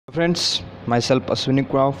Friends, myself Ashwini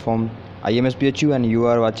Kumar from AIIMS BHU and you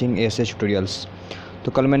are watching ASH tutorials।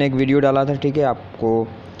 तो कल मैंने एक video डाला था, ठीक है, आपको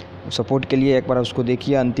सपोर्ट के लिए एक बार उसको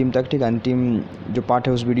देखिए अंतिम तक, ठीक है। अंतिम जो पार्ट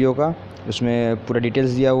है उस वीडियो का, उसमें पूरा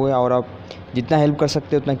डिटेल्स दिया हुआ है और आप जितना हेल्प कर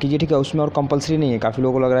सकते हैं उतना कीजिए, ठीक है। उसमें और कंपलसरी नहीं है, काफ़ी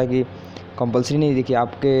लोगों को लग रहा है कि कंपलसरी नहीं, देखिए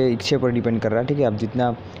आपके इच्छे पर डिपेंड कर रहा है, ठीक है। आप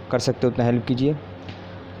जितना कर सकते हो उतना हेल्प कीजिए।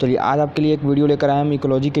 चलिए आज आपके लिए एक वीडियो लेकर आए हम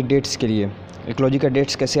इकोलॉजी के डेट्स के लिए। इकोलॉजी का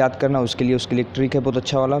डेट्स कैसे याद करना उसके लिए एक ट्रिक है बहुत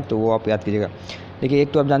अच्छा वाला, तो वो आप याद कीजिएगा। देखिए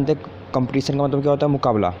एक तो आप जानते हैं कंपटीशन का मतलब क्या होता है,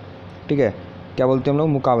 मुकाबला, ठीक है। क्या बोलते हैं हम लोग,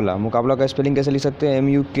 मुकाबला। मुकाबला का स्पेलिंग कैसे लिख सकते हैं,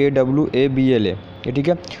 MUKWABLA, ये ठीक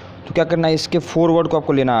है। तो क्या करना है, इसके 4 वर्ड को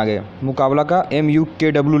आपको लेना आगे, मुकाबला का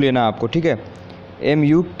MUKW लेना आपको, ठीक है।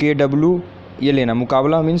 MUKW ये लेना,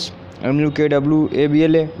 मुकाबला मीन्स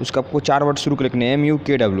MUKWABLA, उसका आपको 4 वर्ड शुरू कर लिखने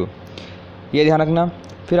MUKW, ये ध्यान रखना।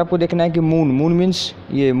 फिर आपको देखना है कि मून मीन्स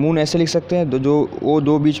ये मून ऐसे लिख सकते हैं, जो वो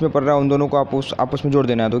दो बीच में पड़ रहा है उन दोनों को आपस में जोड़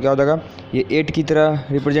देना है। तो क्या हो जाएगा, ये 8 की तरह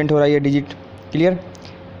रिप्रेजेंट हो रहा है, ये डिजिट, क्लियर,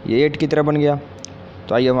 ये 8 की तरह बन गया।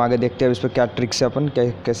 तो आइए हम आगे देखते हैं इस पर क्या ट्रिक से अपन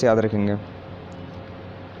कैसे याद रखेंगे।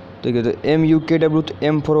 ठीक है, तो MUKW, तो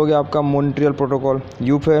M फॉर हो गया आपका Montreal protocol,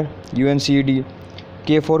 U for UNCED,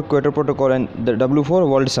 K for Kyoto protocol and W for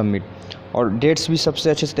world summit. और डेट्स भी सबसे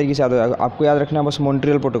अच्छे से तरीके से याद है, आपको याद रखना है बस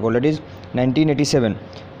मॉन्ट्रियल प्रोटोकॉल, दैट इज़ 1987,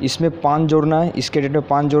 इसमें 5 जोड़ना है, इसके डेट में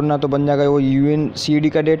 5 जोड़ना तो बन जाएगा वो UNCED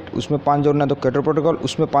का डेट, उसमें 5 जोड़ना तो क्योटो प्रोटोकॉल,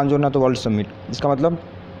 उसमें 5 जोड़ना तो वर्ल्ड समिट। इसका मतलब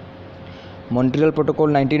मॉन्ट्रियल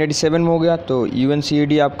प्रोटोकॉल 1987 में हो गया, तो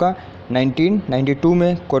UNCED आपका 1992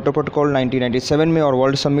 में, क्योटो प्रोटोकॉल 1997 में और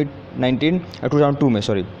वर्ल्ड समिट 2002 में,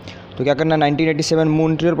 सॉरी। तो क्या करना है, 1987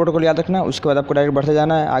 मॉन्ट्रियल प्रोटोकॉल याद रखना, उसके बाद आपको डायरेक्ट बढ़ते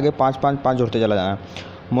जाना है आगे, 5 जोड़ते चला जाना है।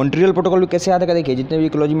 मॉन्ट्रियल प्रोटोकॉल भी कैसे याद है, देखिए जितने भी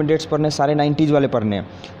इकोलॉजी में डेट्स पढ़ने सारे 90s वाले पढ़ने हैं,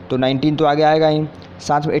 तो 19 तो आगे आएगा ही,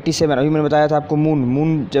 साथ में 87, अभी मैंने बताया था आपको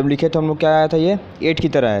मून जब लिखे तो हम लोग क्या आया था, ये 8 की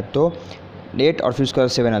तरह है, तो 8 और फिर उसका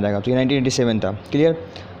 7 आ जाएगा, तो ये 1987 था, क्लियर।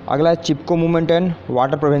 अगला है चिपको movement and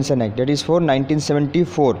water prevention act, that is for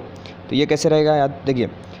 1974। तो ये कैसे रहेगा याद, देखिए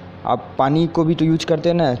आप पानी को भी तो यूज करते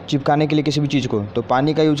हैं ना चिपकाने के लिए किसी भी चीज़ को, तो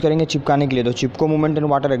पानी का यूज करेंगे चिपकाने के लिए, तो चिपको मूवमेंट एंड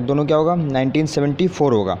वाटर एक्ट दोनों क्या होगा,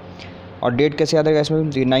 1974 होगा। और डेट कैसे याद रहेगा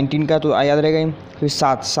इसमें, 19 का तो याद रहेगा ही। फिर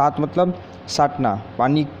 7 मतलब साटना,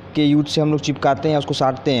 पानी के यूज से हम लोग चिपकाते हैं, उसको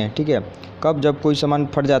साटते हैं, ठीक है। कब, जब कोई सामान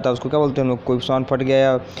फट जाता है, उसको क्या बोलते हैं हम लोग, कोई सामान फट गया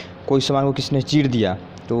या कोई सामान को किसी ने चीर दिया,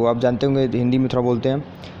 तो आप जानते होंगे हिंदी में थोड़ा बोलते हैं।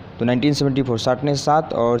 तो 1974, साटने से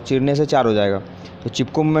 7 और चीरने से 4 हो जाएगा। तो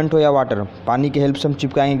चिपको मूवमेंट हो या वाटर, पानी की हेल्प से हम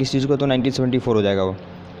चिपकाएंगे किसी चीज़ को, तो 1974 हो जाएगा वो।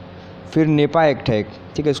 फिर नेपा एक्ट है,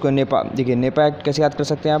 ठीक है, इसको नेपा, देखिए नेपा एक्ट कैसे याद कर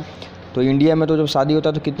सकते हैं आप, तो इंडिया में तो जब शादी होता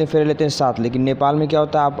है तो कितने फेरे लेते हैं, 7, लेकिन नेपाल में क्या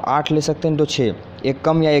होता है, आप 8 ले सकते हैं, तो 6, एक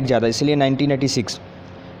कम या एक ज़्यादा, इसलिए 1986।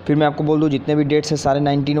 फिर मैं आपको बोल दूँ जितने भी डेट्स हैं सारे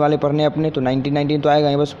 19 वाले पढ़ने अपने, तो 19 तो आएगा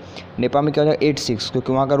ही, बस नेपाल में क्या हो जाएगा 86,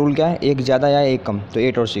 क्योंकि वहाँ का रूल क्या है, एक ज़्यादा या एक कम, तो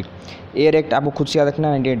 8 और 6। एयर एक्ट आपको खुद से याद रखना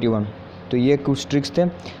है 1981। तो ये कुछ ट्रिक्स थे,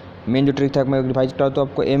 मेन जो ट्रिक था मैं रिवाइज करा, तो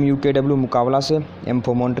आपको MUKW मुकाबला से, M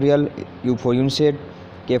for Montreal, U for यूनसेड,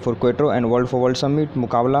 K for क्वेट्रो and world for world summit,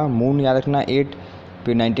 मुकाबला, मून याद रखना 8,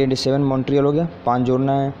 फिर 1987 मॉन्ट्रियल हो गया, 5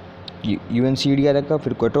 जोड़ना है, UNCED याद रखा,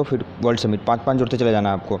 फिर क्वेट्रो, फिर वर्ल्ड समिट, 5 जोड़ते चले जाना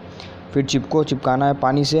है आपको। फिर चिपकाना है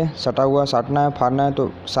पानी से, सटा हुआ साटना है, फाड़ना है,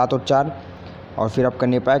 तो 7 और 4, और फिर आपका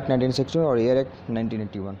नेपा एक्ट 1960 और air act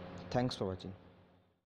 1981। Thanks for watching.